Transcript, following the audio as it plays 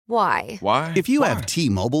Why? Why? If you have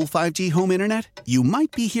T-Mobile 5G home internet, you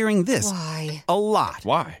might be hearing this Why? a lot.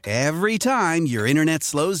 Why? Every time your internet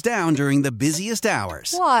slows down during the busiest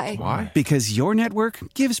hours. Why? Why? Because your network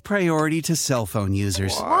gives priority to cell phone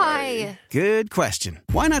users. Why? Good question.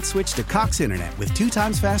 Why not switch to Cox Internet with 2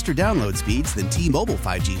 times faster download speeds than T-Mobile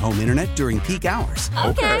 5G home internet during peak hours?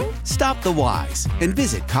 Okay. Stop the whys and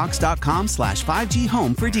visit cox.com/5G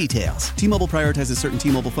home for details. T-Mobile prioritizes certain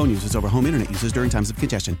T-Mobile phone users over home internet users during times of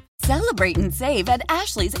congestion. Celebrate and save at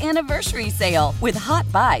Ashley's Anniversary Sale. With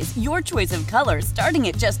Hot Buys, your choice of colors starting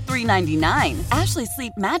at just $3.99. Ashley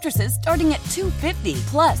Sleep mattresses starting at $2.50.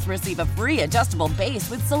 Plus, receive a free adjustable base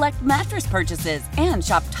with select mattress purchases. And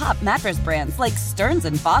shop top mattress brands like Stearns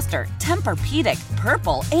 & Foster, Tempur-Pedic,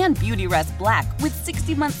 Purple, and Beautyrest Black with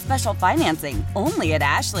 60-month special financing. Only at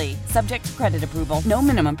Ashley. Subject to credit approval. No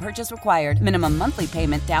minimum purchase required. Minimum monthly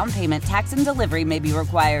payment, down payment, tax, and delivery may be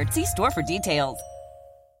required. See store for details.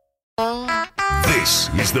 This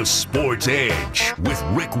is the Sports Edge with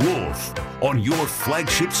Rick Wolf on your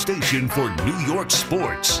flagship station for New York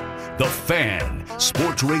sports. The Fan,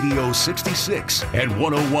 Sports Radio 66 and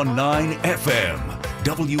 101.9 FM,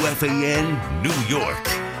 WFAN, New York.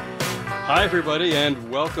 Hi, everybody, and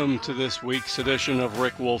welcome to this week's edition of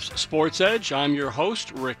Rick Wolf's Sports Edge. I'm your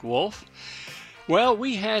host, Rick Wolf. Well,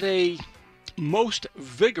 we had a most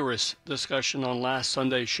vigorous discussion on last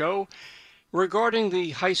Sunday's show regarding the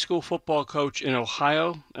high school football coach in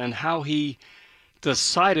Ohio and how he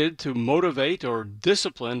decided to motivate or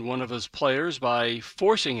discipline one of his players by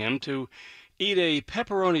forcing him to eat a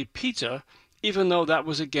pepperoni pizza, even though that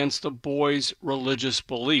was against the boy's religious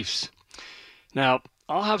beliefs. Now,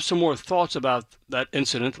 I'll have some more thoughts about that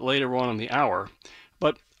incident later on in the hour,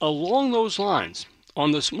 but along those lines,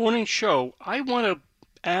 on this morning's show, I want to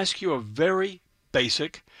ask you a very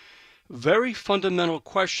basic, very fundamental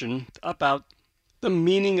question about the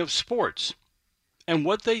meaning of sports and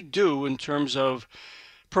what they do in terms of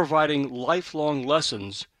providing lifelong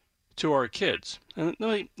lessons to our kids. And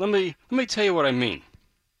let me tell you what I mean.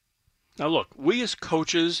 Now look, we as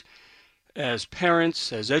coaches, as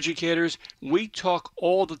parents, as educators, we talk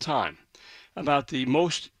all the time about the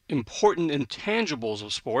most important intangibles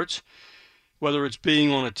of sports, whether it's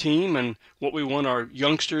being on a team and what we want our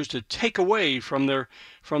youngsters to take away from their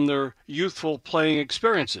youthful playing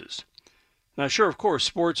experiences. Now, sure, of course,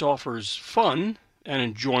 sports offers fun and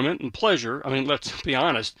enjoyment and pleasure. I mean, let's be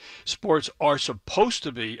honest, sports are supposed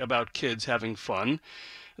to be about kids having fun.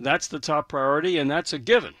 That's the top priority, and that's a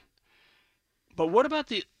given. But what about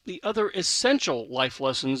the other essential life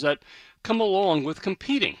lessons that come along with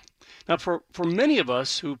competing? Now, for many of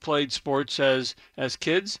us who played sports as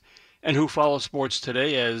kids, and who follow sports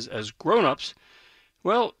today as grown-ups,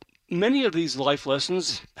 well, many of these life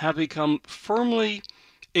lessons have become firmly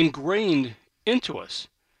ingrained into us.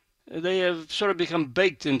 They have sort of become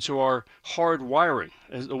baked into our hard wiring,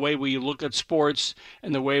 as the way we look at sports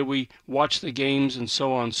and the way we watch the games and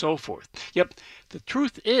so on and so forth. Yep, the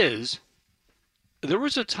truth is, there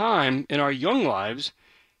was a time in our young lives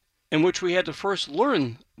in which we had to first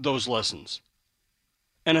learn those lessons.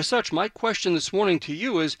 And as such, my question this morning to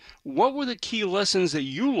you is, what were the key lessons that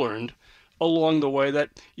you learned along the way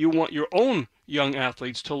that you want your own young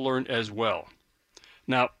athletes to learn as well?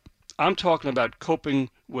 Now, I'm talking about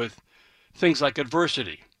coping with things like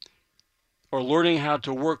adversity, or learning how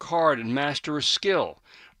to work hard and master a skill,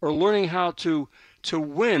 or learning how to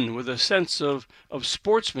win with a sense of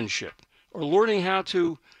sportsmanship, or learning how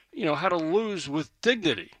to lose with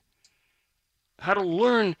dignity, how to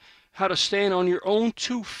learn how to stand on your own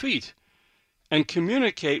 2 feet and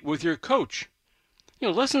communicate with your coach.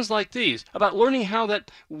 Lessons like these about learning how that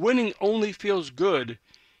winning only feels good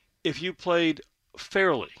if you played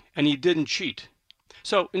fairly and you didn't cheat.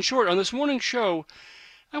 So, in short, on this morning's show,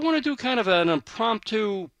 I want to do kind of an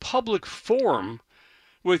impromptu public forum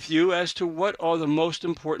with you as to what are the most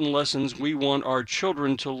important lessons we want our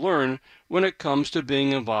children to learn when it comes to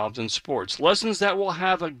being involved in sports. Lessons that will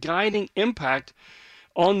have a guiding impact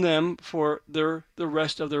on them for the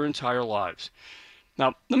rest of their entire lives.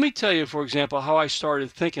 Now, let me tell you, for example, how I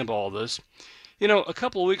started thinking about all this. A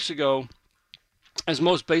couple of weeks ago, as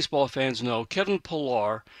most baseball fans know, Kevin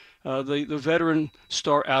Pillar, the veteran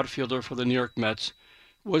star outfielder for the New York Mets,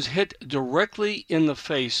 was hit directly in the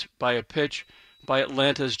face by a pitch by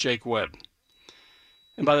Atlanta's Jake Webb.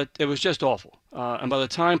 And it was just awful. And by the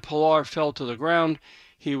time Pillar fell to the ground,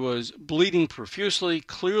 he was bleeding profusely,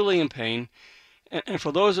 clearly in pain. And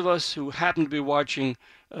for those of us who happen to be watching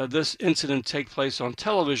this incident take place on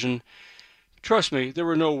television, trust me, there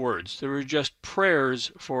were no words. There were just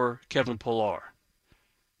prayers for Kevin Pillar.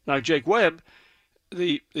 Now, Jake Webb,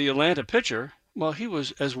 the Atlanta pitcher, well, he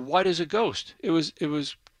was as white as a ghost. It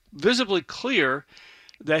was visibly clear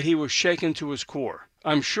that he was shaken to his core.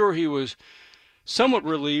 I'm sure he was somewhat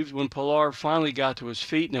relieved when Pillar finally got to his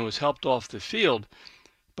feet and was helped off the field.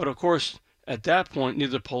 But of course, at that point,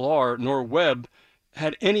 neither Pillar nor Webb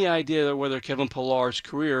had any idea whether Kevin Pillar's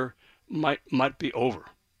career might be over.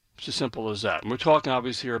 It's as simple as that. And we're talking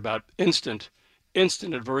obviously here about instant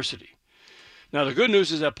adversity. Now, the good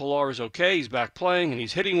news is that Pillar is okay. He's back playing, and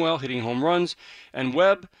he's hitting well, hitting home runs. And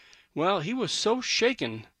Webb, well, he was so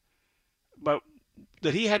shaken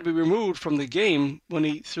that he had to be removed from the game when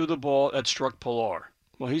he threw the ball that struck Pillar.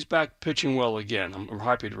 Well, he's back pitching well again, I'm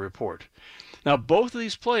happy to report. Now, both of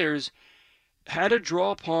these players had to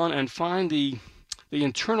draw upon and find the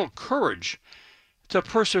internal courage to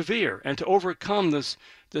persevere and to overcome this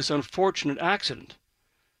unfortunate accident.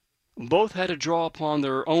 Both had to draw upon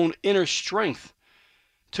their own inner strength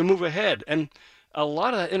to move ahead. And a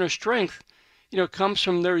lot of that inner strength, comes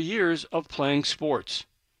from their years of playing sports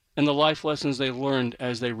and the life lessons they learned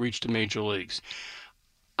as they reached the major leagues.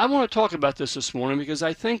 I want to talk about this morning because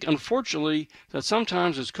I think, unfortunately, that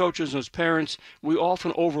sometimes as coaches and as parents, we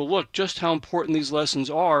often overlook just how important these lessons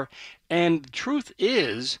are. And the truth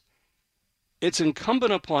is, it's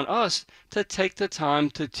incumbent upon us to take the time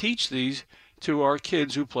to teach these to our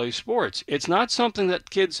kids who play sports. It's not something that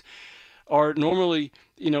kids are normally,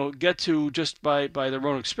 get to just by their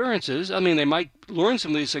own experiences. I mean, they might learn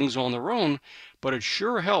some of these things on their own, but it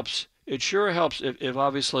sure helps. It sure helps if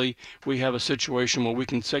obviously we have a situation where we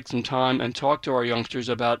can take some time and talk to our youngsters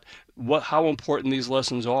about how important these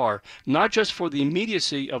lessons are, not just for the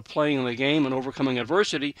immediacy of playing the game and overcoming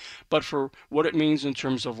adversity, but for what it means in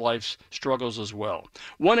terms of life's struggles as well.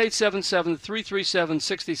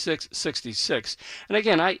 1-877-337-6666. And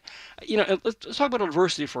again, let's talk about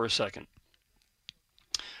adversity for a second.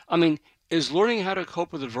 I mean, is learning how to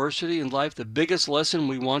cope with adversity in life the biggest lesson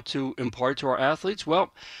we want to impart to our athletes?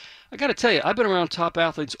 Well, I got to tell you, I've been around top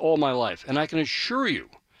athletes all my life, and I can assure you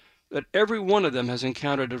that every one of them has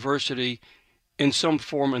encountered adversity in some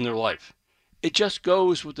form in their life. It just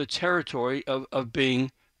goes with the territory of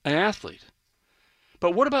being an athlete.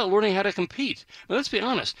 But what about learning how to compete? Well, let's be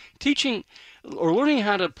honest. Teaching or learning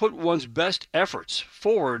how to put one's best efforts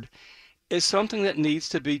forward is something that needs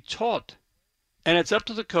to be taught. And it's up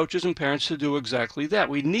to the coaches and parents to do exactly that.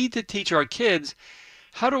 We need to teach our kids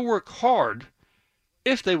how to work hard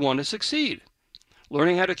if they want to succeed.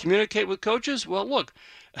 Learning how to communicate with coaches? Well, look,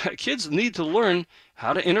 kids need to learn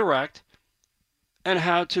how to interact and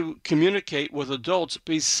how to communicate with adults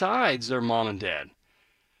besides their mom and dad.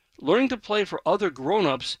 Learning to play for other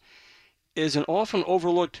grown-ups is an often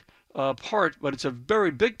overlooked part, but it's a very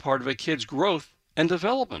big part of a kid's growth and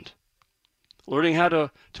development. Learning how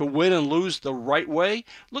to win and lose the right way.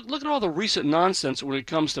 Look at all the recent nonsense when it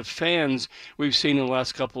comes to fans we've seen in the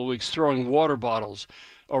last couple of weeks throwing water bottles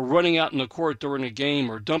or running out in the court during a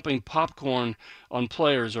game or dumping popcorn on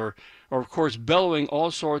players or of course, bellowing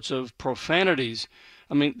all sorts of profanities.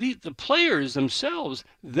 I mean, the players themselves,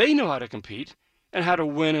 they know how to compete and how to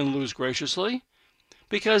win and lose graciously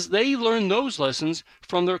because they learn those lessons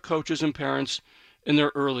from their coaches and parents in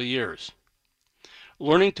their early years.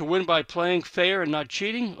 Learning to win by playing fair and not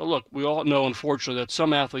cheating. Oh, look, we all know, unfortunately, that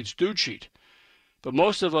some athletes do cheat. But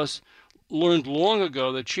most of us learned long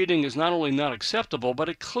ago that cheating is not only not acceptable, but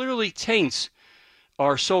it clearly taints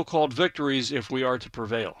our so-called victories if we are to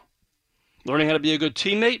prevail. Learning how to be a good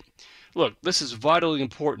teammate. Look, this is a vitally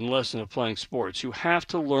important lesson of playing sports. You have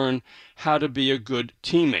to learn how to be a good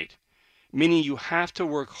teammate, meaning you have to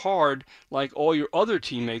work hard like all your other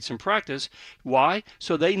teammates in practice. Why?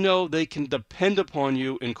 So they know they can depend upon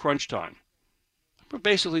you in crunch time. We're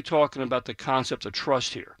basically talking about the concept of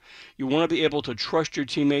trust here. You want to be able to trust your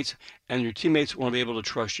teammates, and your teammates want to be able to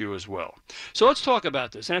trust you as well. So let's talk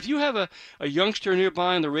about this. And if you have a youngster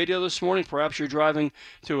nearby on the radio this morning, perhaps you're driving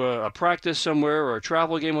to a practice somewhere or a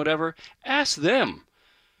travel game, whatever, ask them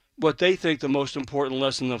what they think the most important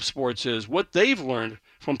lesson of sports is, what they've learned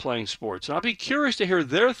from playing sports. And I'll be curious to hear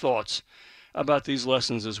their thoughts about these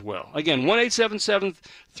lessons as well. Again,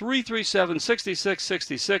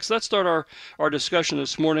 1-877-337-6666. Let's start our discussion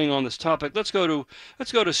this morning on this topic. Let's go to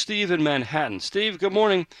Steve in Manhattan. Steve, good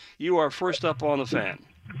morning. You are first up on the Fan.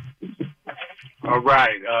 All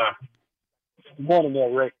right. Good morning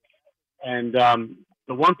there, Rick. And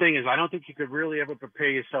the one thing is I don't think you could really ever prepare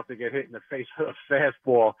yourself to get hit in the face with a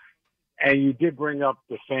fastball. And you did bring up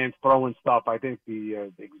the fans throwing stuff. I think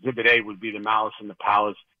the Exhibit A would be the Malice in the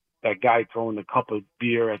Palace. That guy throwing the cup of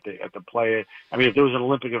beer at the player. I mean, if there was an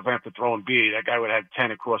Olympic event for throwing beer, that guy would have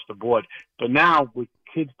 10 across the board. But now with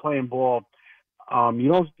kids playing ball,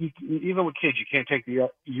 Even with kids, you can't take the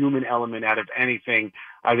human element out of anything.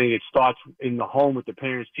 I think it starts in the home with the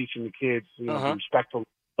parents teaching the kids, be respectful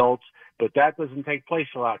adults. But that doesn't take place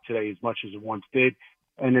a lot today as much as it once did.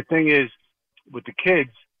 And the thing is, with the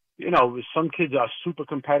kids, some kids are super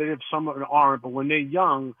competitive, some aren't. But when they're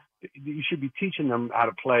young, you should be teaching them how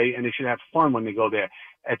to play, and they should have fun when they go there.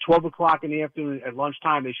 At 12 o'clock in the afternoon, at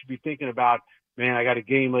lunchtime, they should be thinking about, man, I got a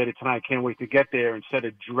game later tonight. Can't wait to get there, instead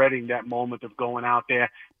of dreading that moment of going out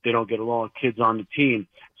there. They don't get along with kids on the team.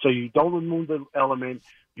 So you don't remove the element.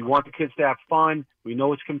 You want the kids to have fun. We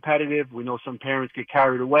know it's competitive. We know some parents get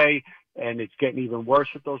carried away, and it's getting even worse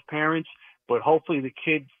with those parents. But hopefully the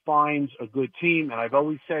kid finds a good team. And I've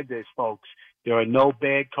always said this, folks, there are no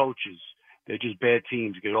bad coaches. They're just bad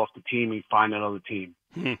teams. Get off the team and find another team.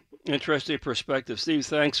 Interesting perspective. Steve,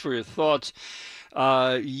 thanks for your thoughts.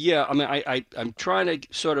 I'm trying to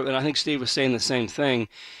sort of, and I think Steve was saying the same thing,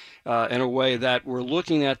 in a way that we're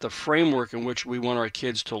looking at the framework in which we want our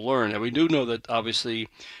kids to learn. And we do know that, obviously,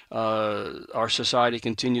 our society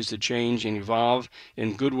continues to change and evolve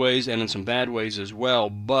in good ways and in some bad ways as well.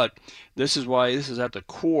 But this is why this is at the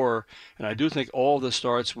core, and I do think all of this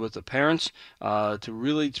starts with the parents, to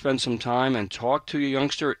really spend some time and talk to your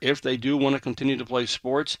youngster if they do want to continue to play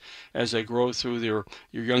sports as they grow through your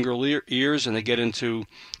younger years and they get into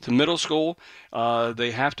middle school.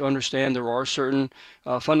 They have to understand there are certain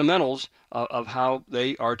fundamentals of how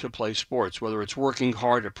they are to play sports, whether it's working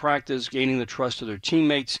hard at practice, gaining the trust of their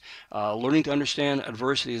teammates, learning to understand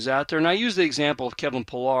adversity is out there. And I use the example of Kevin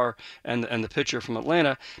Pillar and the pitcher from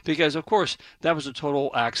Atlanta because, of course, that was a total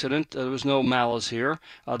accident. There was no malice here.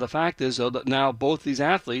 The fact is, though, that now both these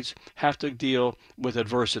athletes have to deal with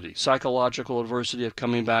adversity, psychological adversity of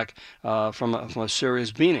coming back from a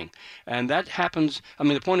serious beating. And that happens,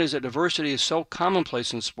 the point is that adversity is so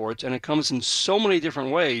commonplace in sports, and it comes in so many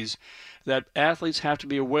different ways that athletes have to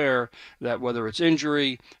be aware that whether it's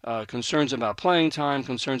injury, concerns about playing time,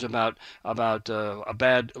 concerns about a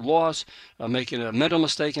bad loss, making a mental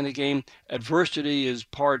mistake in a game, adversity is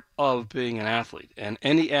part of being an athlete. And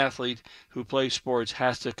any athlete who plays sports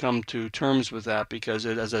has to come to terms with that because,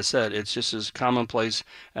 as I said, it's just as commonplace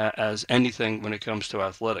as anything when it comes to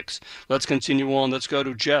athletics. Let's continue on. Let's go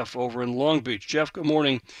to Jeff over in Long Beach. Jeff, good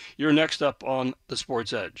morning. You're next up on the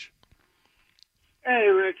Sports Edge. Hey,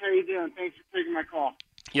 Rick, how you doing? Thanks for taking my call.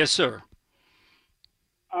 Yes, sir.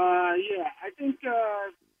 I think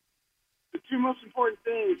the two most important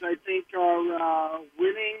things, are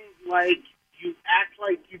winning like you act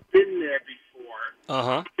like you've been there before.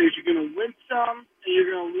 Uh-huh. Because you're going to win some and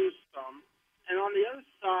you're going to lose some. And on the other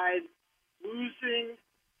side, losing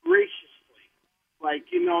graciously.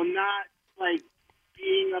 Not like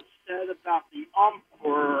being upset about the ump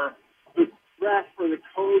or the ref or the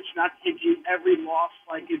coach, not taking every loss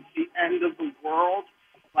like it's the end of the world.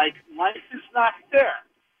 Like, life is not fair,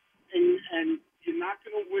 and you're not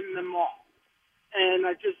going to win them all. And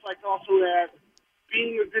I just like to also add,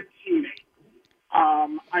 being a good teammate. I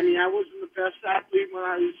wasn't the best athlete when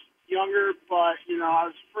I was younger, but, I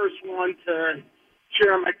was the first one to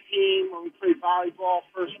cheer on my team when we played volleyball,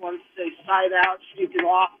 first one to say side out, shake it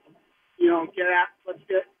off, let's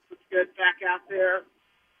get back out there.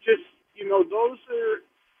 Just, those are,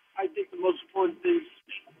 I think, the most important things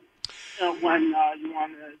when you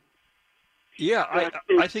want to. Yeah,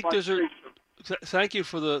 I think those are. Thank you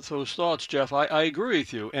for those thoughts, Jeff. I agree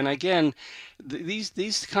with you. And again,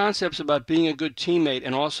 these concepts about being a good teammate,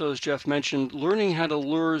 and also, as Jeff mentioned, learning how to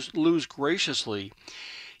lose graciously.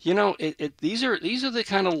 These are the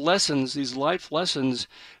kind of lessons, these life lessons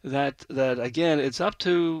that again, it's up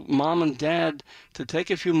to mom and dad to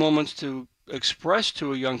take a few moments to express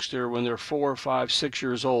to a youngster when they're 4, 5, 6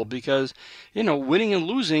 years old, because winning and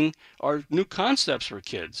losing are new concepts for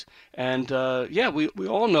kids. And we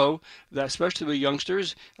all know that, especially with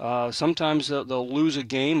youngsters, sometimes they'll lose a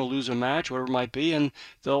game or lose a match, whatever it might be, and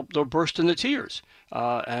they'll burst into tears.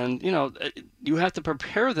 You have to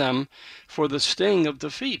prepare them for the sting of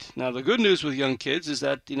defeat. Now, the good news with young kids is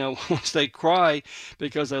that, once they cry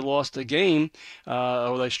because they lost a game,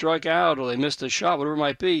 or they struck out, or they missed a shot, whatever it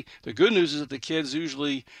might be, the good news is that the kids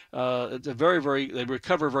usually, they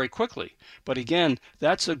recover very quickly. But again,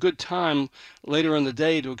 that's a good time later in the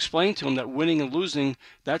day to explain to them that winning and losing,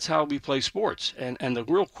 that's how we play sports. And the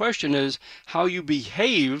real question is how you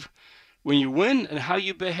behave when you win and how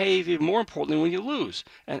you behave, even more importantly, when you lose.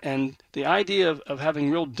 And the idea of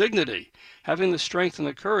having real dignity, having the strength and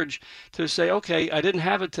the courage to say, okay, I didn't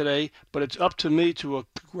have it today, but it's up to me to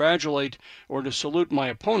congratulate or to salute my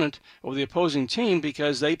opponent or the opposing team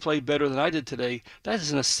because they played better than I did today. That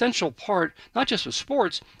is an essential part, not just of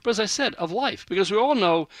sports, but as I said, of life. Because we all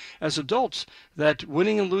know as adults that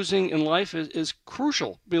winning and losing in life is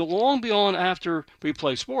crucial, long beyond after we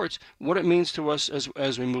play sports, what it means to us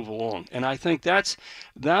as we move along. And I think those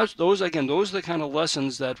are the kind of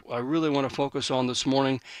lessons that I really want to focus on this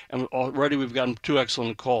morning. And already we've gotten 2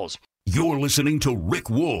 excellent calls. You're listening to Rick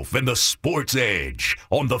Wolf and the Sports Edge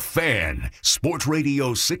on The Fan, Sports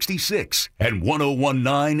Radio 66 and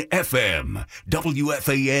 101.9 FM,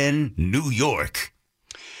 WFAN, New York.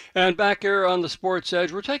 And back here on the Sports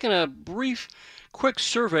Edge, we're taking a quick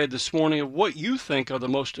survey this morning of what you think are the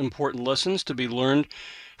most important lessons to be learned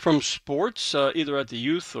from sports, either at the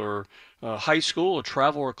youth or high school or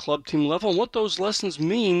travel or club team level, and what those lessons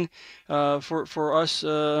mean for us,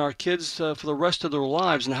 our kids, for the rest of their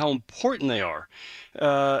lives, and how important they are.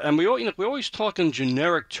 And we always talk in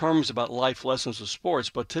generic terms about life lessons of sports,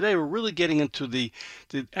 but today we're really getting into the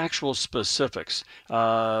actual specifics.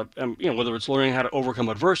 And whether it's learning how to overcome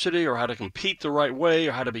adversity or how to compete the right way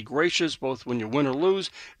or how to be gracious both when you win or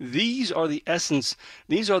lose, these are the essence.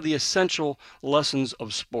 These are the essential lessons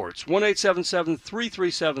of sports.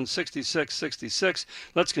 1-877-337-6666.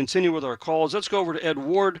 Let's continue with our calls. Let's go over to Ed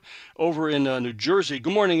Ward over in New Jersey.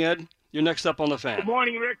 Good morning, Ed. You're next up on The Fan. Good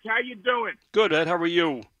morning, Rick. How you doing? Good, Ed. How are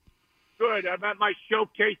you? Good. I'm at my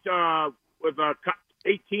showcase with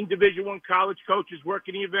 18 Division I college coaches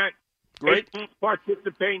working the event. Great. 18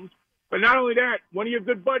 participating. But not only that, one of your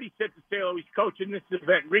good buddies set the sail. He's coaching this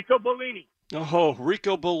event, Rico Bellini. Oh,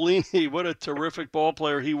 Rico Bellini. What a terrific ball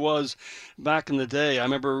player he was back in the day. I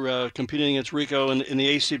remember competing against Rico in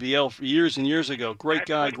the ACBL for years and years ago. Great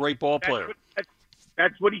guy, great ball player.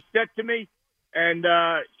 That's what he said to me. And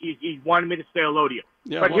he wanted me to say hello to you.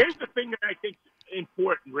 Yeah, but here's the thing that I think is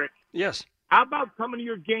important, Rick. Yes. How about coming to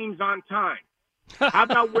your games on time? How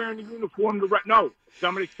about wearing the uniform? No,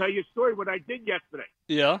 somebody tell you a story. What I did yesterday.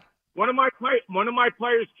 Yeah. One of my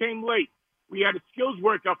players came late. We had a skills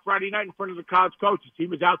workout Friday night in front of the college coaches. He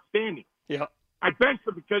was outstanding. Yeah. I benched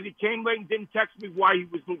him because he came late and didn't text me why he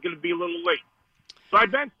was going to be a little late. So I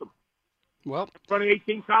benched him. Well, in front of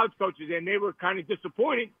 18 college coaches, and they were kind of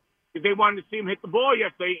disappointed because they wanted to see him hit the ball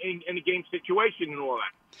yesterday in a game situation and all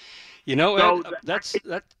that.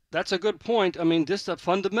 Ed, that's a good point. I mean, just the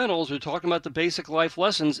fundamentals. We're talking about the basic life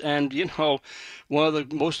lessons, and one of the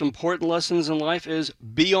most important lessons in life is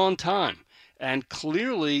be on time. And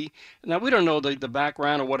clearly, now we don't know the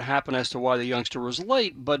background or what happened as to why the youngster was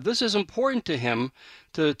late, but this is important to him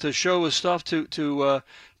to show his stuff to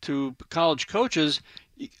college coaches.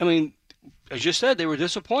 I mean, as you said, they were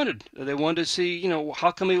disappointed. They wanted to see,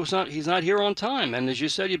 how come he's not here on time? And as you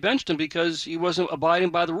said, you benched him because he wasn't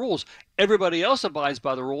abiding by the rules. Everybody else abides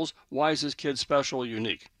by the rules. Why is this kid special or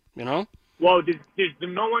unique? Well, there's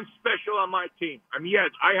no one special on my team. I mean,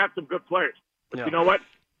 yes, I have some good players. But You know what?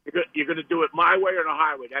 You're going to do it my way or the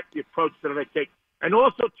highway. That's the approach that I take. And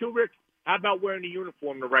also, too, Rick, how about wearing the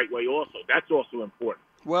uniform the right way also? That's also important.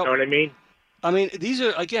 Well, you know what I mean? I mean, these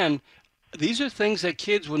are things that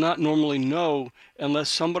kids would not normally know unless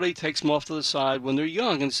somebody takes them off to the side when they're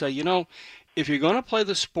young and say, if you're going to play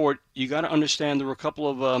the sport, you got to understand there are a couple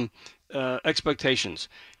of expectations.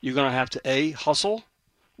 You're going to have to, hustle,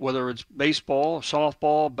 whether it's baseball,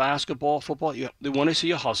 softball, basketball, football. They want to see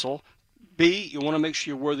you hustle. B, you want to make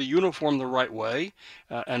sure you wear the uniform the right way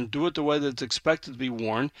and do it the way that it's expected to be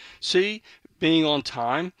worn. C, being on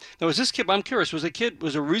time. Now, was this kid? I'm curious. Was there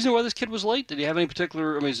a reason why this kid was late? Did he have any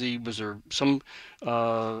particular? I mean, was there some?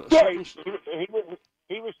 Yeah,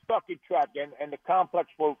 he was stuck in traffic, and the complex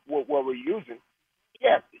where we're using.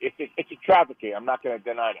 Yes, it's a traffic here. I'm not going to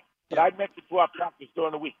deny that. But I mentioned to our practice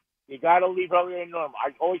during the week. You got to leave earlier than normal.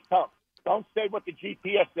 I always tell them, don't say what the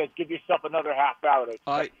GPS says. Give yourself another half hour to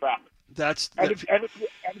traffic. If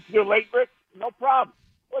you're late, Rick, no problem.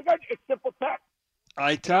 Well, it's simple text.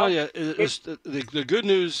 I tell you, the good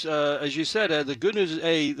news, as you said, the good news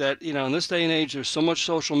is, that, in this day and age, there's so much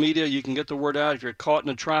social media, you can get the word out if you're caught in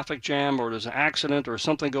a traffic jam or there's an accident or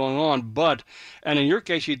something going on. And in your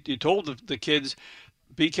case, you told the kids,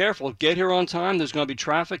 be careful, get here on time, there's going to be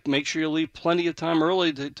traffic, make sure you leave plenty of time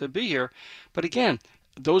early to be here. But again,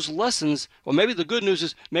 those lessons, well, maybe the good news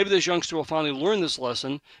is maybe this youngster will finally learn this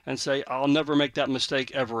lesson and say, I'll never make that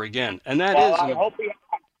mistake ever again. And that is...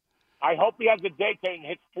 I hope he has a day and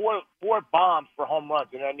hits four bombs for home runs,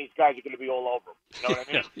 and then these guys are going to be all over him. You know what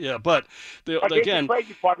I mean? Yeah, but again, the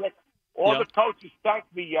crazy part, All Yeah. the coaches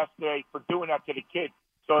thanked me yesterday for doing that to the kids.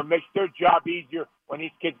 So it makes their job easier when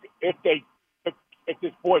these kids, if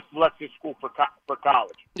this boy selects this school for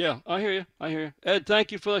college. Yeah, I hear you. Ed,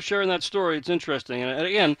 thank you for sharing that story. It's interesting, and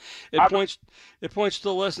again, it points to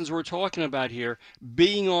the lessons we're talking about here.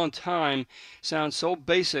 Being on time sounds so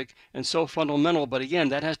basic and so fundamental, but again,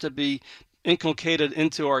 that has to be inculcated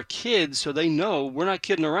into our kids so they know we're not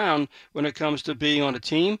kidding around when it comes to being on a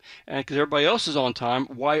team, and because everybody else is on time,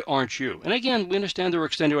 why aren't you? And again, we understand there are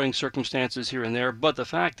extenuating circumstances here and there, but the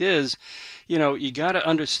fact is, you got to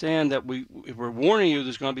understand that if we're warning you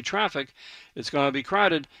there's going to be traffic, it's going to be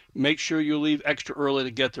crowded, make sure you leave extra early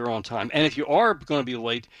to get there on time. And if you are going to be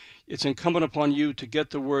late, it's incumbent upon you to get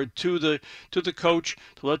the word to the coach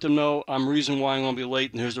to let them know I'm reason why I'm going to be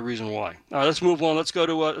late, and here's the reason why. All right, let's move on. Let's go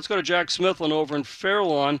to Jack Smithlin over in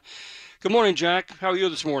Fairlawn. Good morning, Jack. How are you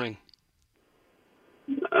this morning?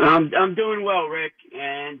 I'm doing well, Rick,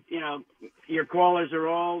 and your callers are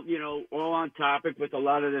all on topic with a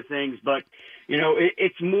lot of the things, but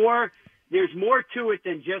it's more. There's more to it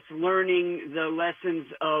than just learning the lessons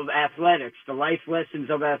of athletics, the life lessons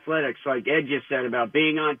of athletics, like Ed just said about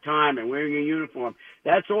being on time and wearing a uniform.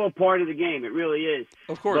 That's all part of the game. It really is.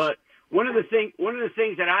 Of course. But one of the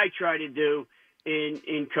things that I try to do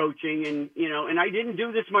in coaching, and I didn't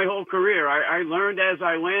do this my whole career. I learned as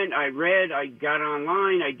I went. I read. I got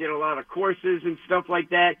online. I did a lot of courses and stuff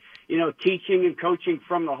like that. Teaching and coaching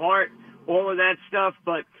from the heart, all of that stuff.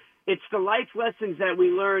 But it's the life lessons that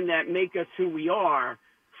we learn that make us who we are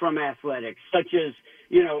from athletics, such as,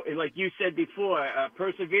 like you said before,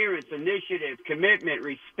 perseverance, initiative, commitment,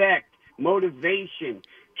 respect, motivation,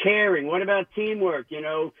 caring. What about teamwork?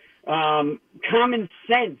 Common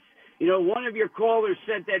sense. One of your callers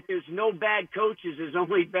said that there's no bad coaches, there's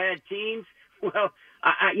only bad teams. Well,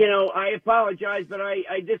 I apologize, but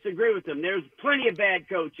I disagree with them. There's plenty of bad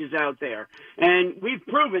coaches out there, and we've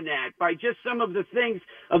proven that by just some of the things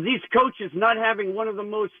of these coaches not having one of the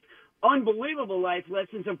most unbelievable life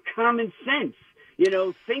lessons of common sense.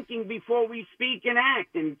 Thinking before we speak and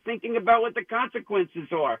act, and thinking about what the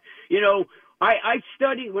consequences are. I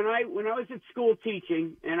studied when I was at school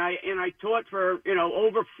teaching, and I taught for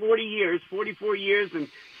over 44 years, and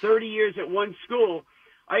 30 years at one school.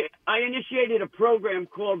 I initiated a program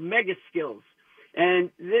called Mega Skills, and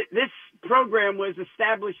this program was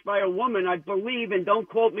established by a woman, I believe, and don't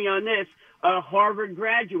quote me on this, a Harvard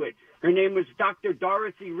graduate. Her name was Dr.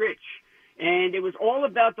 Dorothy Rich, and it was all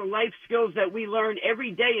about the life skills that we learn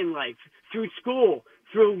every day in life through school,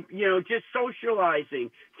 through just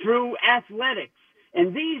socializing, through athletics.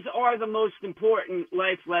 And these are the most important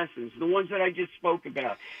life lessons, the ones that I just spoke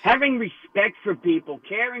about. Having respect for people,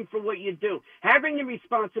 caring for what you do, having the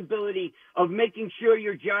responsibility of making sure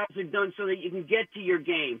your jobs are done so that you can get to your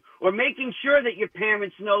game, or making sure that your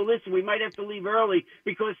parents know, listen, we might have to leave early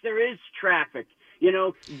because there is traffic.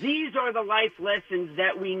 These are the life lessons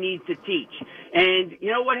that we need to teach. And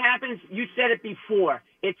you know what happens? You said it before.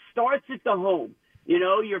 It starts at the home.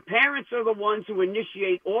 Your parents are the ones who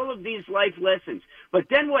initiate all of these life lessons. But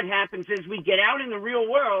then what happens is we get out in the real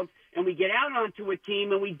world and we get out onto a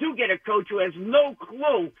team and we do get a coach who has no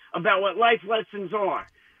clue about what life lessons are.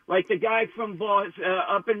 Like the guy from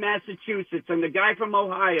up in Massachusetts and the guy from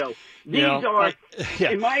Ohio. These are,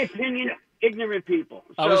 in my opinion, ignorant people.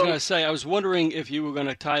 I was going to say, I was wondering if you were going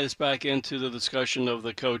to tie this back into the discussion of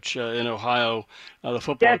the coach in Ohio, the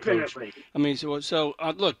football coach. I mean, so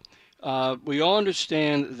look. We all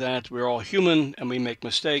understand that we're all human and we make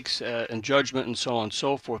mistakes and judgment and so on and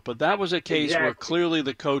so forth. But that was a case where clearly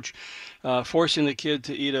the coach forcing the kid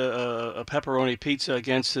to eat a pepperoni pizza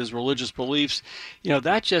against his religious beliefs,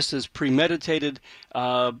 that just is premeditated.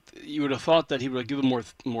 You would have thought that he would have given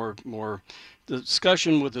more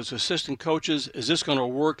discussion with his assistant coaches. Is this going to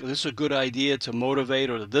work? Is this a good idea to motivate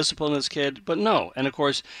or to discipline this kid? But no. And of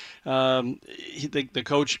course, the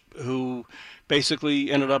coach who basically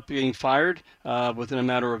ended up being fired within a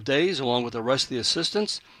matter of days, along with the rest of the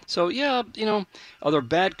assistants. So, are there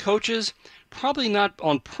bad coaches? Probably not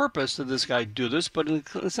on purpose did this guy do this, but in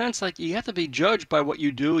a sense, like, you have to be judged by what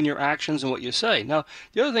you do and your actions and what you say. Now,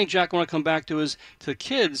 the other thing, Jack, I want to come back to is to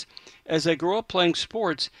kids, as they grow up playing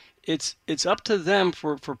sports, it's up to them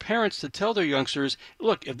for parents to tell their youngsters,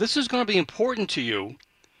 look, if this is going to be important to you,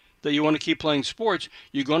 that you want to keep playing sports,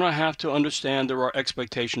 you're going to have to understand there are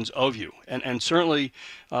expectations of you. And certainly,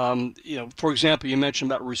 for example, you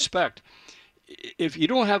mentioned about respect. If you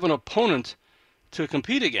don't have an opponent to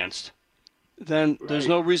compete against, then there's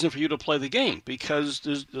no reason for you to play the game because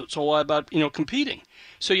it's all about, competing.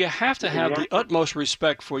 So you have to have the utmost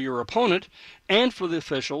respect for your opponent and for the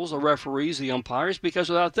officials, the referees, the umpires, because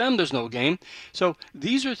without them, there's no game. So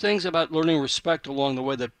these are things about learning respect along the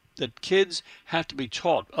way that kids have to be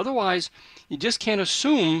taught. Otherwise, you just can't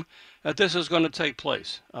assume that this is going to take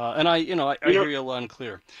place. And I hear you loud and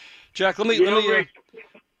clear. Jack, let me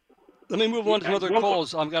move on to some other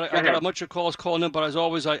calls. I got a bunch of calls calling in, but as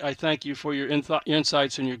always, I thank you for your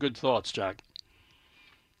insights and your good thoughts, Jack.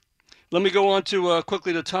 Let me go on to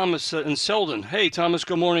quickly to Thomas in Selden. Hey, Thomas,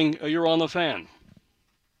 good morning. You're on the Fan.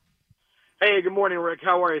 Hey, good morning, Rick.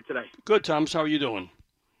 How are you today? Good, Thomas. How are you doing?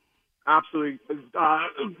 Absolutely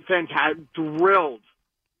fantastic.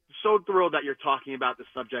 So thrilled that you're talking about this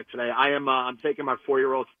subject today. I'm taking my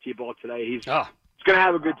 4-year-old to T-ball today. He's going to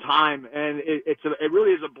have a good time, and it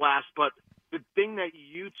really is a blast. But the thing that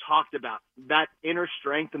you talked about, that inner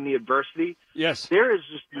strength and the adversity, yes, there is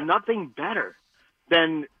just nothing better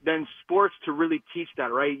than sports to really teach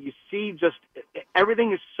that, right? You see, just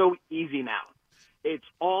everything is so easy now. It's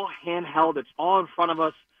all handheld. It's all in front of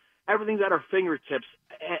us. Everything's at our fingertips.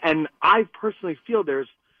 And I personally feel there's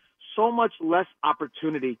so much less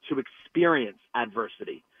opportunity to experience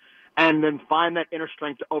adversity and then find that inner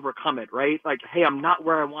strength to overcome it, right? Like, hey, I'm not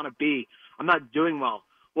where I want to be. I'm not doing well.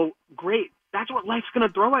 Well, great. That's what life's going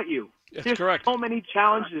to throw at you. That's correct. So many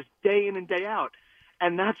challenges day in and day out.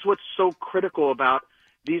 And that's what's so critical about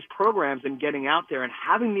these programs and getting out there and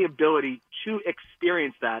having the ability to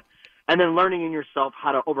experience that and then learning in yourself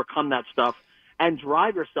how to overcome that stuff and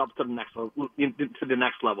drive yourself to the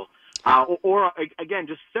next level. Or again,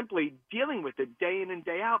 just simply dealing with it day in and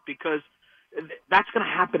day out, because that's going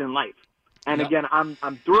to happen in life. And again, I'm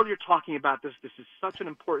thrilled you're talking about this. This is such an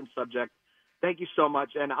important subject. Thank you so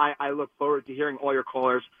much. And I look forward to hearing all your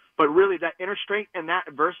callers. But really, that inner strength and that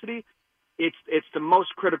adversity, it's the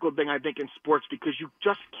most critical thing, I think, in sports, because you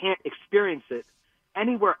just can't experience it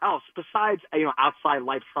anywhere else besides, outside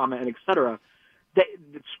life trauma and et cetera. The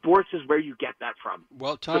sports is where you get that from.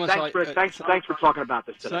 Well, Thomas, thanks for talking about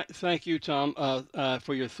this today. Thank you, Tom,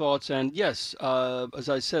 for your thoughts. And yes, as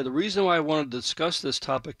I said, the reason why I wanted to discuss this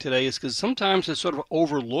topic today is because sometimes it's sort of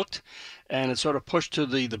overlooked and it's sort of pushed to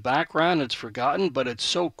the background. It's forgotten, but it's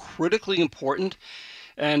so critically important.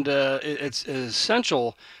 And it's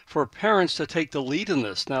essential for parents to take the lead in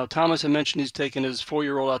this. Now, Thomas had mentioned he's taking his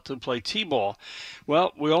 4-year-old out to play T-ball.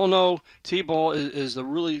 Well, we all know T-ball is the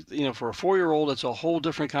really, for a 4-year-old, it's a whole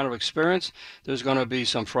different kind of experience. There's going to be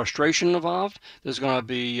some frustration involved. There's going to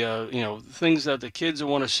be, things that the kids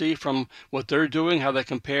want to see from what they're doing, how they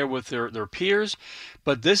compare with their peers.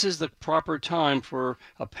 But this is the proper time for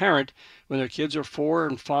a parent, when their kids are 4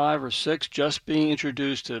 and 5 or 6, just being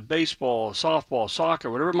introduced to baseball, softball, soccer,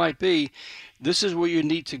 whatever it might be. This is where you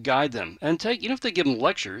need to guide them. And you don't have to give them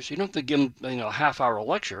lectures. You don't have to give them a half-hour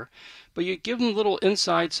lecture. But you give them little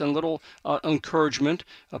insights and little encouragement,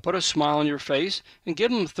 put a smile on your face, and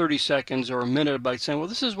give them 30 seconds or a minute by saying, well,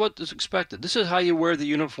 this is what is expected. This is how you wear the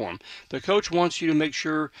uniform. The coach wants you to make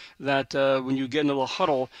sure that when you get into the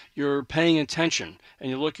huddle, you're paying attention and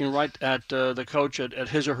you're looking right at the coach, at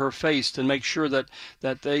his or her face, to make sure that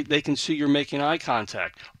they can see you're making eye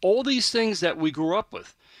contact. All these things that we grew up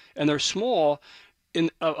with, and they're small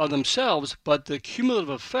of themselves, but the cumulative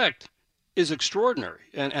effect is extraordinary,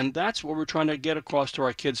 and that's what we're trying to get across to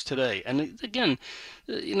our kids today. And again,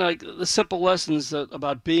 the simple lessons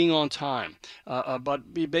about being on time, about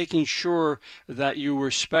making sure that you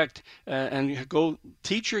respect and go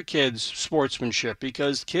teach your kids sportsmanship,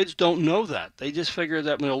 because kids don't know that. They just figure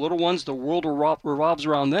that when they're little ones, the world revolves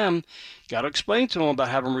around them. You got to explain to them about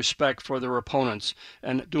having respect for their opponents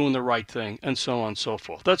and doing the right thing, and so on and so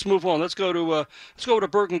forth. Let's move on. Let's go to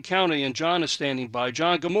Bergen County, and John is standing by.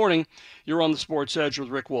 John, good morning. You're on the Sports Edge with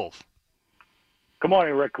Rick Wolf. Good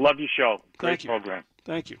morning, Rick. Love your show. Thank you. Program.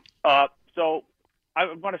 Thank you. So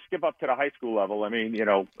I want to skip up to the high school level. I mean,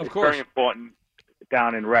 it's course. very important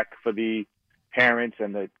down in rec for the parents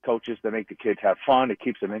and the coaches to make the kids have fun. It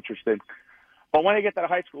keeps them interested. But when they get to the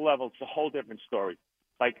high school level, it's a whole different story.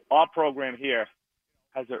 Like, our program here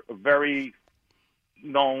has a very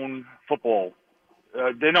known football.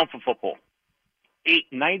 They're known for football.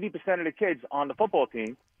 90% of the kids on the football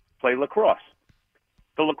team play lacrosse.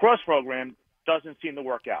 The lacrosse program doesn't seem to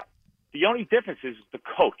work out. The only difference is the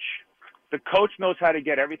coach. The coach knows how to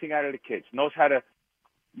get everything out of the kids, knows how to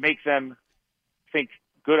make them think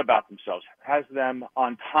good about themselves, has them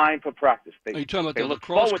on time for practice. Are you talking about the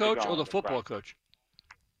lacrosse coach or the football coach?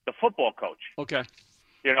 The football coach. Okay.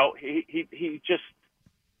 He just,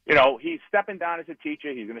 he's stepping down as a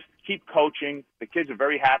teacher. He's going to keep coaching. The kids are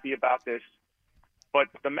very happy about this. But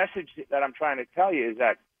the message that I'm trying to tell you is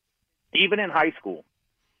that even in high school,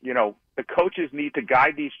 the coaches need to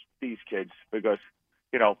guide these kids because,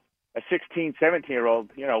 a 16,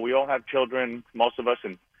 17-year-old, we all have children, most of us,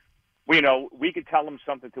 and we could tell them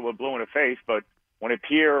something till we're blue in the face, but when a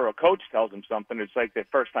peer or a coach tells them something, it's like the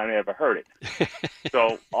first time they ever heard it.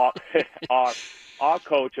 So our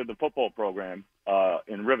coach of the football program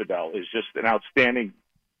in Riverdale is just an outstanding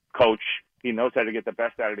coach. He knows how to get the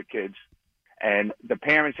best out of the kids. And the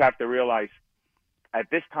parents have to realize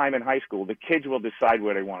at this time in high school, the kids will decide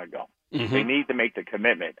where they want to go. Mm-hmm. They need to make the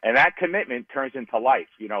commitment. And that commitment turns into life,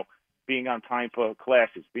 being on time for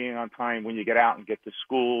classes, being on time when you get out and get to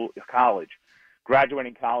school, college,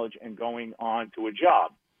 graduating college and going on to a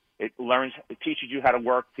job. It teaches you how to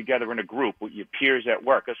work together in a group with your peers at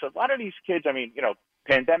work. So a lot of these kids,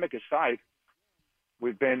 pandemic aside,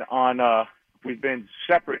 we've been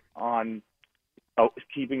separate on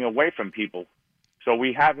keeping away from people. So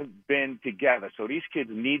we haven't been together. So these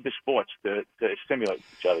kids need the sports to stimulate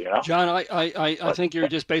each other, John, I think you're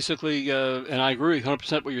just basically, and I agree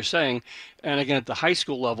 100% what you're saying. And again, at the high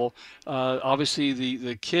school level, obviously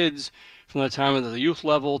the kids from the time of the youth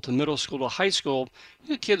level to middle school to high school,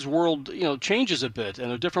 the kids' world, changes a bit, and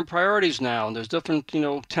there are different priorities now, and there's different,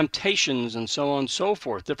 temptations and so on and so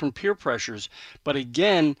forth, different peer pressures. But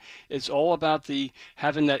again, it's all about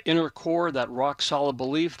having that inner core, that rock solid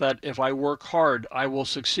belief that if I work hard, I will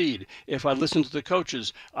succeed. If I listen to the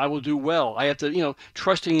coaches, I will do well. I have to,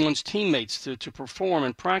 trusting one's teammates to perform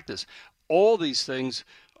and practice. All these things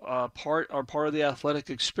are part of the athletic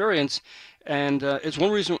experience. And it's one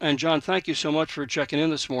reason, and John, thank you so much for checking in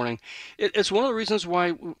this morning. It's one of the reasons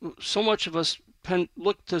why so much of us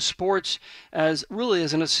look to sports as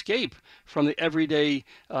an escape from the everyday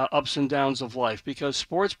ups and downs of life, because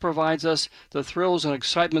sports provides us the thrills and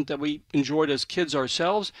excitement that we enjoyed as kids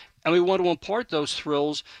ourselves, and we want to impart those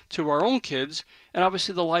thrills to our own kids, and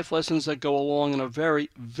obviously the life lessons that go along in a very,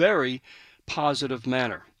 very positive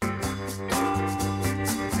manner.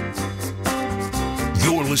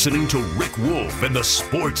 You're listening to Rick Wolf and the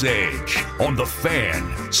Sports Edge on The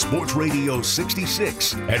Fan, Sports Radio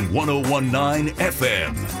 66 and 101.9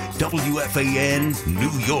 FM, WFAN, New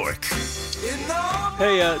York.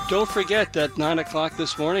 Hey, don't forget that 9 o'clock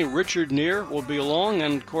this morning, Richard Neer will be along.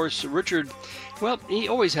 And, of course, Richard, well, he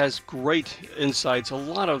always has great insights, a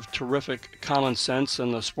lot of terrific common sense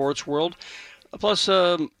in the sports world. Plus,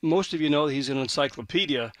 most of you know he's an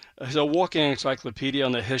encyclopedia. He's a walking encyclopedia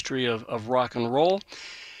on the history of rock and roll.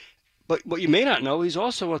 But what you may not know, he's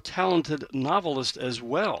also a talented novelist as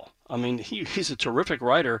well. I mean, he's a terrific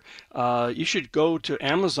writer. You should go to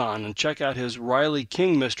Amazon and check out his Riley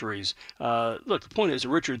King mysteries. Look, the point is,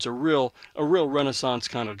 Richard's a real Renaissance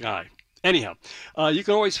kind of guy. Anyhow, you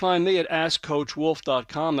can always find me at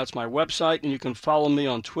AskCoachWolf.com. That's my website, and you can follow me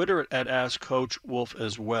on Twitter at AskCoachWolf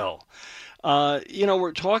as well.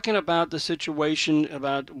 We're talking about the situation,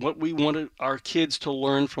 about what we wanted our kids to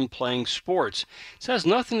learn from playing sports. This has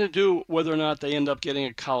nothing to do whether or not they end up getting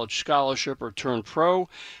a college scholarship or turn pro.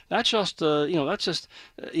 That's just,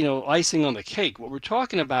 icing on the cake. What we're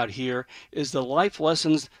talking about here is the life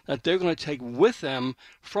lessons that they're going to take with them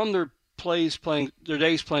from their days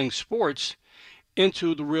playing sports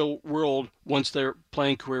into the real world once their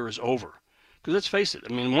playing career is over. Because let's face it,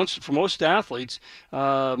 I mean, for most athletes,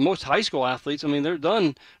 most high school athletes, I mean, they're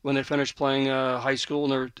done when they finish playing high school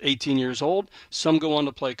and they're 18 years old. Some go on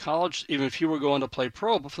to play college, even fewer go on to play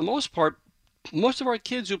pro. But for the most part, most of our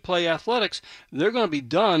kids who play athletics, they're going to be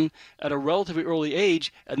done at a relatively early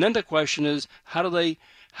age. And then the question is, how do they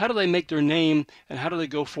make their name, and how do they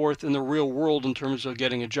go forth in the real world in terms of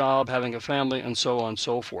getting a job, having a family, and so on and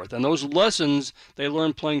so forth. And those lessons they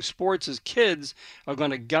learn playing sports as kids are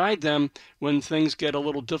going to guide them when things get a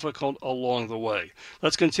little difficult along the way.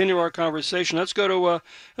 Let's continue our conversation. Let's go to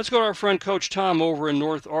our friend Coach Tom over in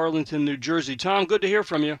North Arlington, New Jersey. Tom, good to hear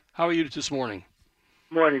from you. How are you this morning?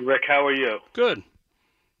 Morning, Rick. How are you? Good.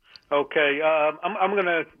 Okay, I'm going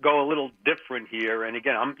to go a little different here, and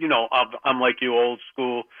again, I'm like you, old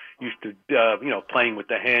school, used to, playing with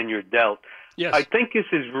the hand you're dealt. Yes. I think this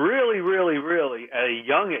is really, really, really at a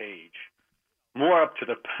young age, more up to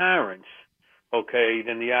the parents, okay,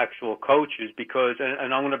 than the actual coaches, because,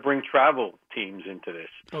 and I'm going to bring travel teams into this.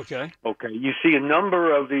 Okay. Okay, you see a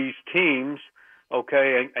number of these teams,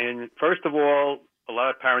 okay, and first of all, a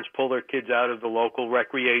lot of parents pull their kids out of the local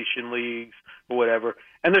recreation leagues or whatever.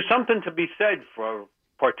 And there's something to be said for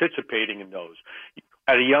participating in those.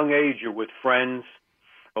 At a young age, you're with friends,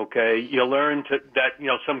 okay? You learn that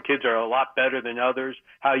some kids are a lot better than others,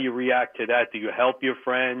 how you react to that. Do you help your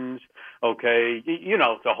friends, okay?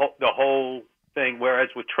 The whole thing. Whereas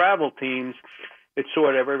with travel teams, it's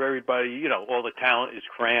sort of everybody, all the talent is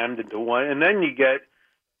crammed into one. And then you get,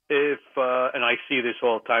 and I see this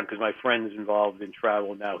all the time because my friend's involved in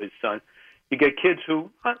travel now, his son, you get kids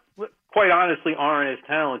who, quite honestly, aren't as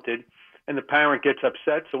talented, and the parent gets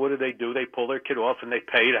upset. So what do? They pull their kid off and they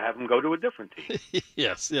pay to have them go to a different team.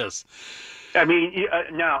 Yes. I mean,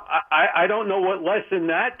 now, I don't know what lesson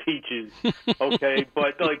that teaches, okay?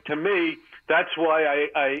 But, to me, that's why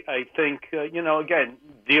I think, again,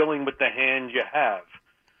 dealing with the hand you have,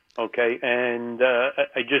 okay? And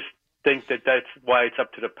I just think that's why it's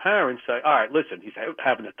up to the parents. Say, all right, listen, he's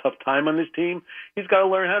having a tough time on this team. He's got to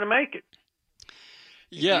learn how to make it.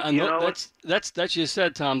 Yeah, and that's you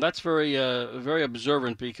said, Tom. That's very very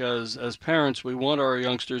observant, because as parents, we want our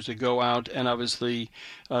youngsters to go out and obviously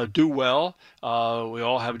do well. We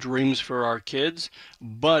all have dreams for our kids,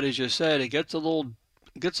 but as you said, it gets a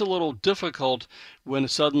little difficult when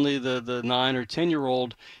suddenly the 9 or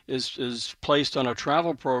 10-year-old is placed on a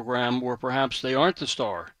travel program where perhaps they aren't the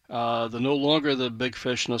star. They're no longer the big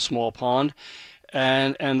fish in a small pond.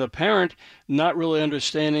 And the parent not really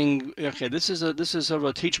understanding, okay, this is sort of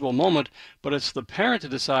a teachable moment, but it's the parent that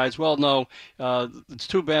decides, well, no, it's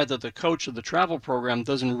too bad that the coach of the travel program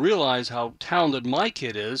doesn't realize how talented my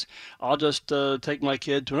kid is. I'll just take my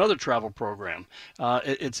kid to another travel program.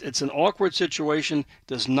 It's an awkward situation,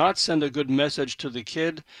 does not send a good message to the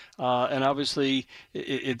kid, and obviously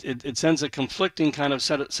it sends a conflicting kind of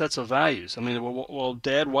sets of values. I mean, well,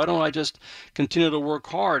 Dad, why don't I just continue to work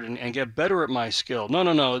hard and get better at my skill? No,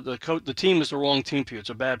 the team is the wrong team for you. It's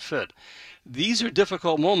a bad fit. These are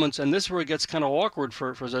difficult moments, and this is where it gets kind of awkward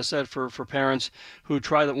for as I said, for parents who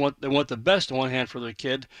they want the best on one hand for their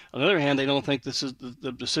kid. On the other hand, they don't think this is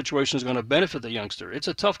the situation is going to benefit the youngster. It's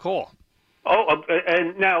a tough call. Oh,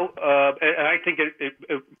 and now, and I think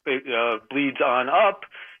it bleeds on up.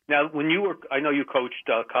 Now, I know you coached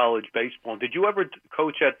college baseball. Did you ever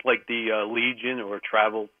coach at the Legion or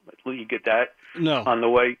travel league at that? No. On the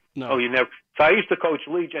way? No. Oh, you never. So I used to coach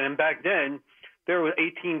Legion, and back then there were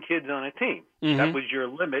 18 kids on a team. Mm-hmm. That was your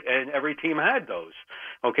limit, and every team had those.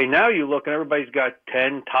 Okay, now you look, and everybody's got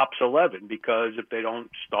 10, tops 11, because if they don't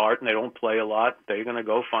start and they don't play a lot, they're going to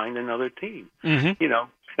go find another team. Mm-hmm.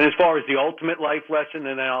 And as far as the ultimate life lesson,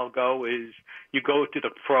 and then I'll go, is you go to the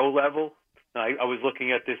pro level. I was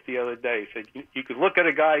looking at this the other day. Said you could look at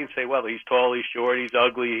a guy and say, well, he's tall, he's short, he's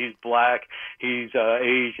ugly, he's black, he's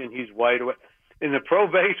Asian, he's white. In the pro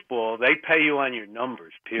baseball, they pay you on your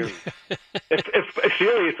numbers, period.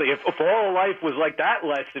 Seriously, if all life was like that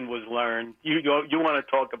lesson was learned, you want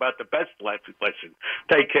to talk about the best lesson.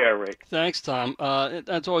 Take care, Rick. Thanks, Tom.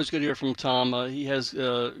 That's always good to hear from Tom. He has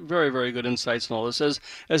very, very good insights on all this,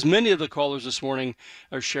 as many of the callers this morning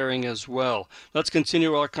are sharing as well. Let's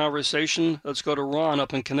continue our conversation. Let's go to Ron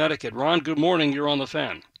up in Connecticut. Ron, good morning. You're on the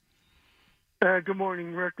Fan. Good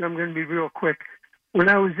morning, Rick. I'm going to be real quick. When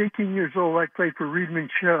I was 18 years old, I played for Reedman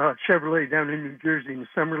Chevrolet down in New Jersey in the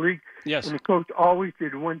Summer League. Yes. And the coach always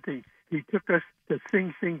did one thing. He took us to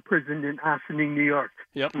Sing Sing Prison in Ossining, New York.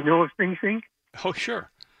 Yep. You know of Sing Sing? Oh, sure.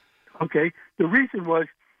 Okay. The reason was,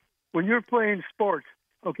 when you're playing sports,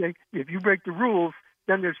 okay, if you break the rules,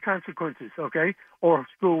 then there's consequences, okay, or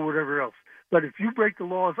school, whatever else. But if you break the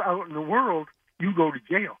laws out in the world, you go to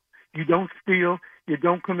jail. You don't steal. You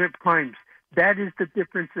don't commit crimes. That is the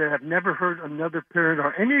difference that I've never heard another parent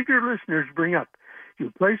or any of your listeners bring up.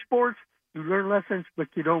 You play sports, you learn lessons, but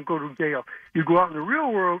you don't go to jail. You go out in the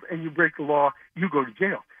real world and you break the law, you go to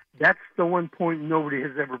jail. That's the one point nobody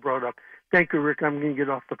has ever brought up. Thank you, Rick. I'm going to get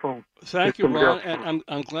off the phone. Thank you, Ron. And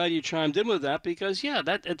I'm glad you chimed in with that, because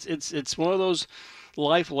it's one of those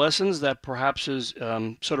life lessons that perhaps is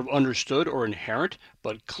sort of understood or inherent,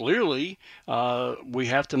 but clearly we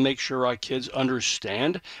have to make sure our kids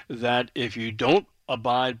understand that if you don't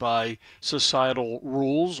abide by societal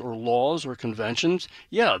rules or laws or conventions,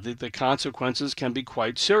 the consequences can be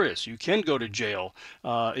quite serious. You can go to jail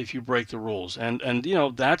if you break the rules. And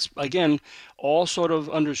that's, again, all sort of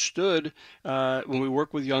understood when we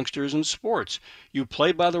work with youngsters in sports. You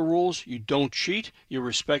play by the rules. You don't cheat. You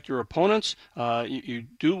respect your opponents. You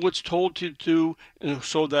do what's told to do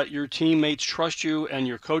so that your teammates trust you, and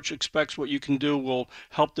your coach expects what you can do will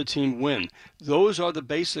help the team win. Those are the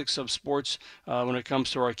basics of sports when it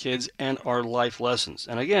comes to our kids and our life lessons.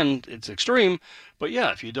 And again, it's extreme, but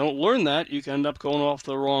if you don't learn that, you can end up going off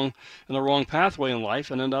the wrong pathway in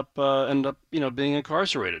life and end up being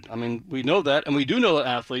incarcerated. I mean, we know that, and we do know that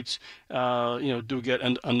athletes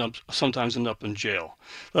sometimes end up in jail.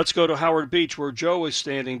 Let's go to Howard Beach, where Joe is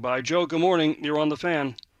standing by. Joe, good morning. You're on the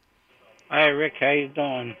Fan. Hi, Rick. How you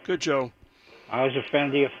doing? Good, Joe. I was a friend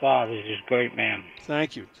of your father's. He's a great man.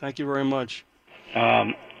 Thank you. Thank you very much.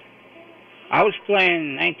 I was playing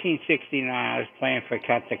in 1969. I was playing for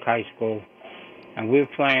Catholic High School, and we were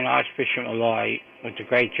playing Archbishop Malloy with the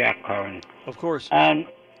great Jack Curran. Of course. And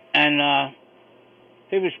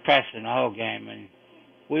he was pressing the whole game, and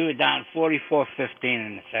we were down 44-15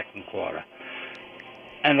 in the second quarter.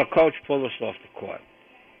 And the coach pulled us off the court.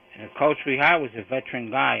 And the coach we had was a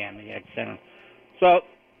veteran guy. I mean, he had sent him. So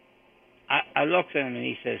I looked at him, and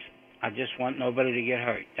he says, I just want nobody to get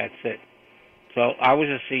hurt. That's it. So I was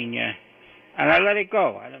a senior, and I let it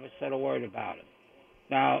go. I never said a word about it.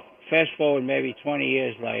 Now, fast forward maybe 20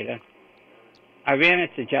 years later, I ran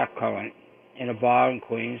into Jack Curran in a bar in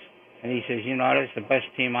Queens, and he says, you know, that's the best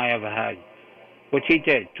team I ever had, which he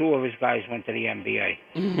did. 2 of his guys went to the NBA.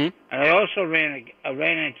 Mm-hmm. And I also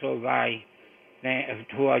ran into a guy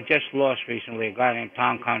who I just lost recently, a guy named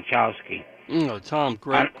Tom Konchowski. Tom,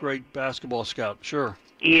 great basketball scout, sure.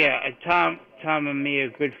 Yeah, Tom and me are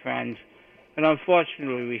good friends, and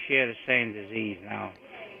unfortunately we share the same disease now.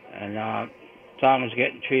 And Tom is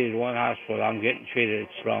getting treated at one hospital, I'm getting treated at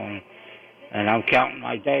Sloan. And I'm counting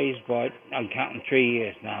my days, but I'm counting 3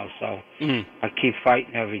 years now, so I keep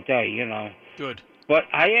fighting every day, you know. Good. But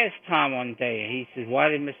I asked Tom one day, he says, why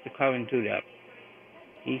did Mr. Curran do that?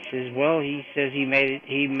 He says, well, he made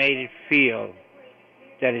it feel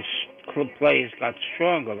that his players got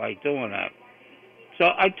stronger by doing that. So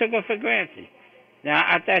I took it for granted. Now,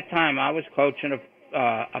 at that time, I was coaching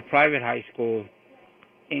a private high school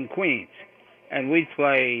in Queens. And we'd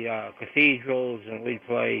play cathedrals, and we'd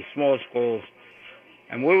play small schools.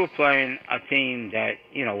 And we were playing a team that,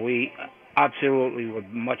 you know, we absolutely were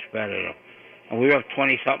much better. And we were up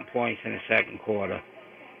 20-something points in the second quarter.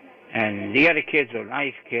 And the other kids were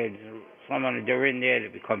nice kids. Some of them, they're in there to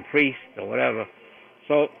become priests or whatever.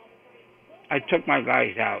 So I took my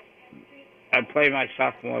guys out. I played my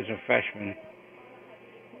sophomores and freshmen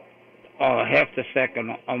half the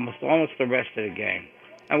second, almost the rest of the game.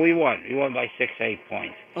 And we won. We won by 6-8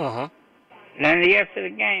 points. Uh-huh. And then after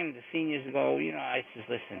the game, the seniors go, you know, I says,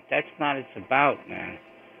 listen, that's not what it's about, man.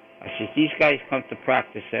 I says, these guys come to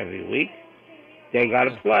practice every week. They got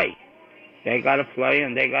to play. They got to play,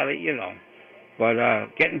 and they got to, you know.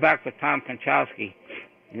 But getting back to Tom Konchowski,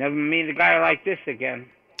 you never meet a guy like this again.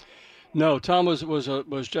 No, Tom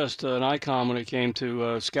was just an icon when it came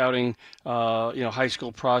to scouting, high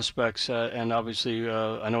school prospects, and obviously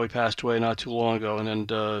I know he passed away not too long ago, and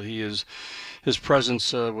his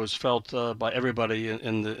presence was felt by everybody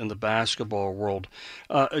in the basketball world.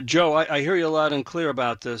 Joe, I hear you loud and clear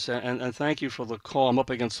about this, and thank you for the call. I'm up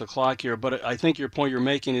against the clock here, but I think your point you're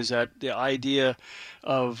making is that the idea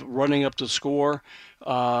of running up the score.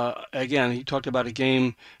 Again, he talked about a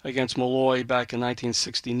game against Malloy back in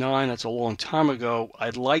 1969. That's a long time ago.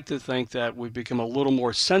 I'd like to think that we've become a little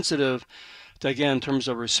more sensitive to, again, in terms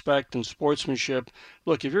of respect and sportsmanship.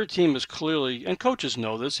 Look, if your team is clearly, and coaches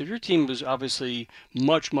know this, if your team is obviously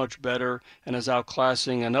much, much better and is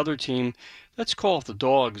outclassing another team, let's call off the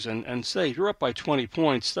dogs and say, if you're up by 20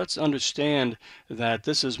 points, let's understand that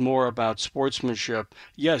this is more about sportsmanship.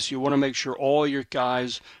 Yes, you want to make sure all your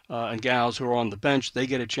guys and gals who are on the bench, they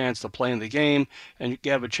get a chance to play in the game and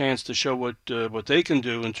you have a chance to show what they can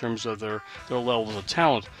do in terms of their levels of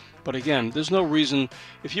talent. But again, there's no reason,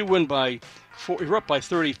 if you win by, if you're up by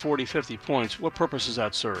 30, 40, 50 points, what purpose does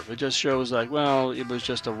that serve? It just shows like, well, it was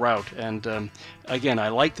just a rout. And again, I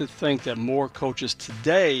like to think that more coaches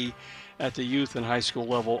today at the youth and high school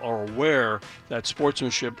level are aware that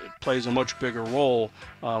sportsmanship plays a much bigger role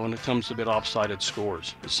when it comes to bit lopsided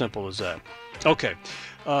scores. As simple as that. Okay.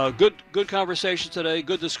 Good conversation today.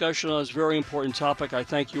 Good discussion on this very important topic. I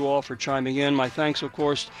thank you all for chiming in. My thanks, of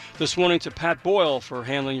course, this morning to Pat Boyle for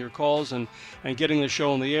handling your calls and getting the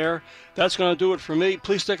show on the air. That's going to do it for me.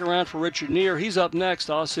 Please stick around for Richard Neer. He's up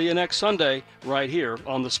next. I'll see you next Sunday right here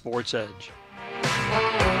on The Sports Edge.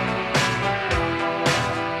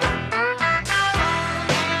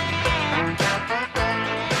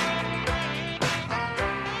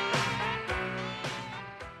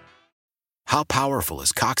 How powerful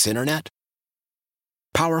is Cox Internet?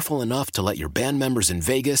 Powerful enough to let your band members in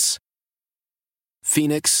Vegas,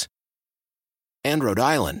 Phoenix, and Rhode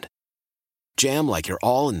Island jam like you're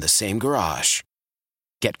all in the same garage.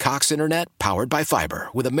 Get Cox Internet powered by fiber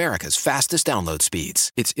with America's fastest download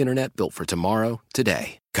speeds. It's internet built for tomorrow,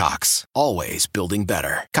 today. Cox, always building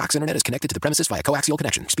better. Cox Internet is connected to the premises via coaxial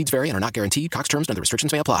connection. Speeds vary and are not guaranteed. Cox terms and other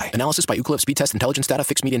restrictions may apply. Analysis by Ookla Speed Test Intelligence Data.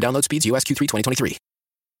 Fixed median download speeds. US Q3 2023.